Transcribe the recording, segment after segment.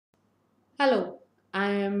Hello, I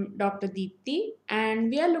am Dr. Deepthi and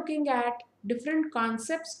we are looking at different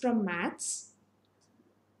concepts from maths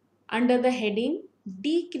under the heading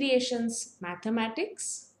Decreations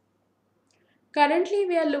Mathematics. Currently,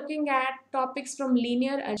 we are looking at topics from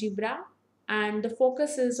linear algebra and the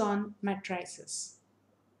focus is on matrices.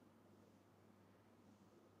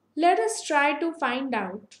 Let us try to find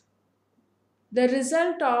out the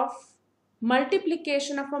result of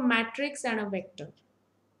multiplication of a matrix and a vector.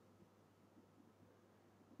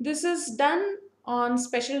 This is done on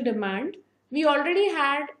special demand. We already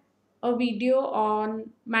had a video on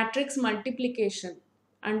matrix multiplication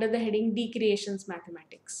under the heading Decreations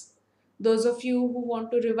Mathematics. Those of you who want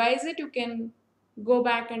to revise it, you can go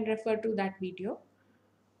back and refer to that video.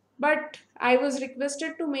 But I was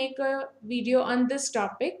requested to make a video on this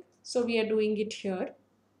topic, so we are doing it here.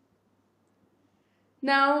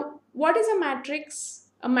 Now, what is a matrix?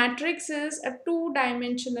 A matrix is a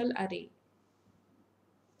two-dimensional array.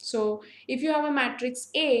 So if you have a matrix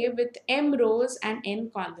A with m rows and n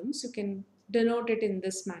columns, you can denote it in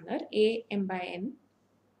this manner, A m by n.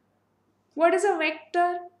 What is a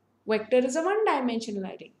vector? Vector is a one-dimensional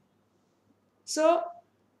array. So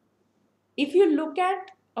if you look at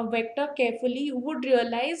a vector carefully, you would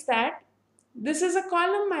realize that this is a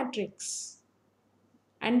column matrix.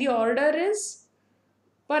 And the order is,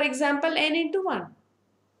 for example, n into 1.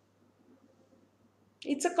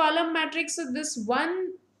 It's a column matrix, so this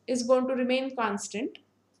 1 is going to remain constant.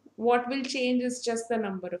 What will change is just the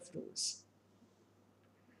number of rows.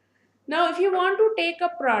 Now, if you want to take a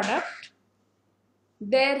product,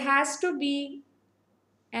 there has to be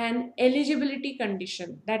an eligibility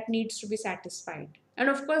condition that needs to be satisfied. And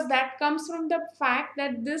of course, that comes from the fact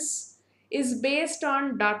that this is based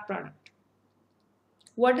on dot product.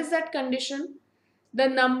 What is that condition? The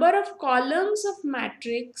number of columns of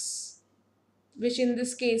matrix, which in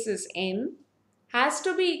this case is n, has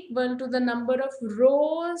to be equal to the number of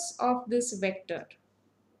rows of this vector,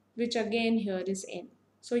 which again here is n.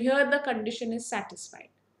 So here the condition is satisfied.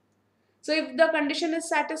 So if the condition is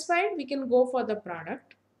satisfied, we can go for the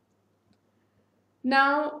product.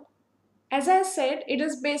 Now, as I said, it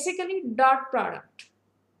is basically dot product.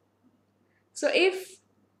 So if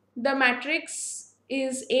the matrix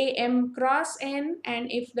is A m cross n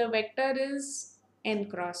and if the vector is n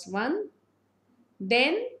cross 1,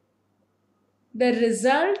 then the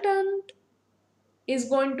resultant is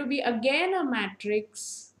going to be again a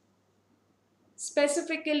matrix,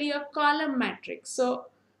 specifically a column matrix. So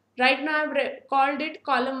right now I've called it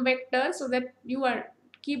column vector so that you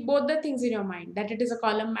keep both the things in your mind, that it is a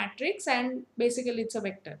column matrix and basically it's a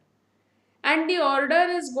vector. And the order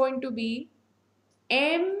is going to be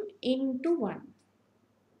m into 1.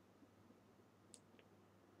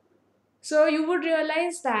 So you would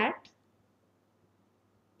realize that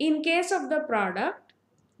in case of the product,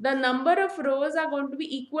 the number of rows are going to be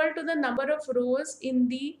equal to the number of rows in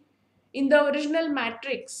the original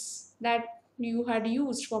matrix that you had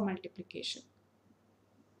used for multiplication.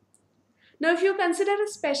 Now, if you consider a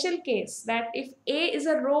special case that if A is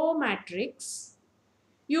a row matrix,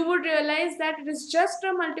 you would realize that it is just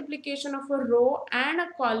a multiplication of a row and a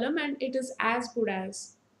column and it is as good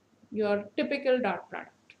as your typical dot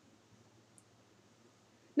product.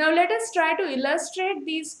 Now, let us try to illustrate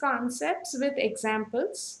these concepts with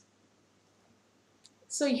examples.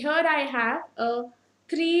 So here I have a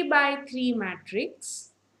 3 by 3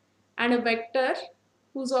 matrix and a vector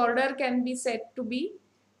whose order can be said to be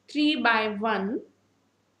 3 by 1.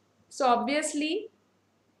 So obviously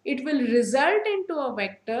it will result into a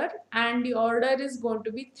vector and the order is going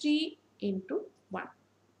to be 3 into 1.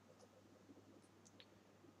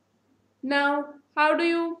 Now how do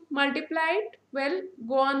you multiply it? Well,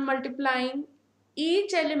 go on multiplying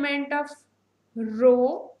each element of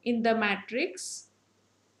row in the matrix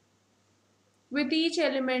with each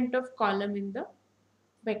element of column in the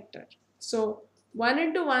vector. So 1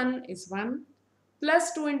 into 1 is 1,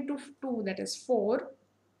 plus 2 into 2 that is 4,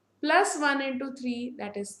 plus 1 into 3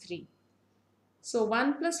 that is 3. So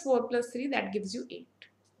 1 plus 4 plus 3 that gives you 8.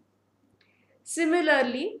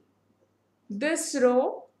 Similarly, this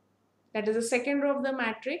row, that is the second row of the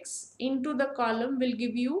matrix, into the column will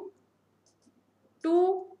give you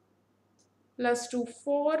 2 plus 2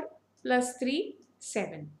 4 plus 3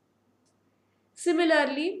 7.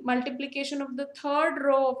 Similarly, multiplication of the third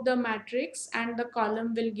row of the matrix and the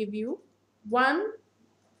column will give you 1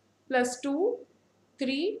 plus 2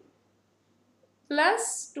 3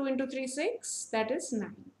 plus 2 into 3 6, that is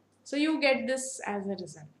 9. So you get this as a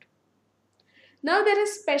result. Now there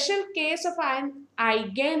is special case of an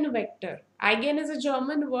eigenvector. Eigen is a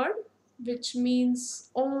German word which means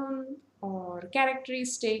own or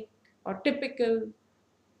characteristic. or typical.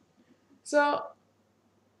 So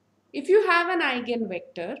if you have an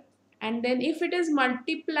eigenvector and then if it is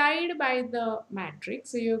multiplied by the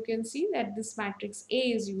matrix, so you can see that this matrix A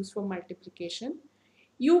is used for multiplication,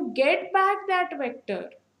 you get back that vector,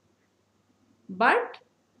 but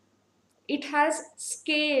it has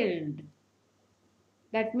scaled.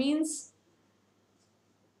 That means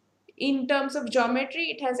in terms of geometry,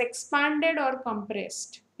 it has expanded or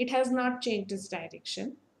compressed. It has not changed its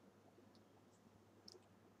direction.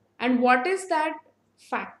 And what is that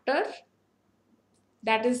factor?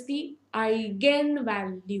 That is the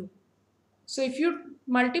eigenvalue. So if you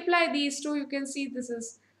multiply these two, you can see this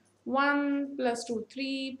is 1 plus 2,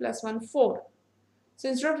 3 plus 1, 4. So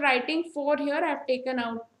instead of writing 4 here, I have taken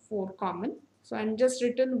out 4 common. So I'm just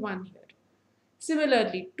written 1 here.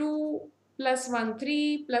 Similarly, 2 plus 1,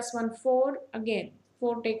 3 plus 1, 4. Again,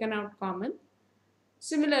 4 taken out common.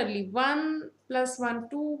 Similarly, 1 plus 1,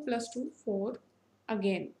 2 plus 2, 4.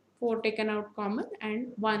 Again, 4 taken out common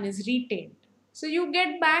and 1 is retained. So you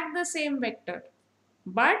get back the same vector,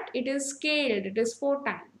 but it is scaled, it is 4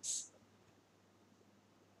 times.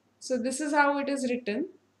 So this is how it is written,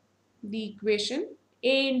 the equation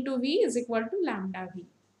A into V is equal to lambda V.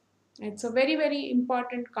 It's a very, very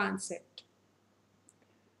important concept.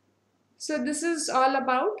 So this is all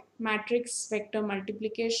about matrix vector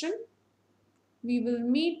multiplication. We will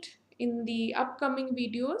meet in the upcoming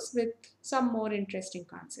videos with some more interesting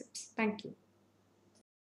concepts. Thank you.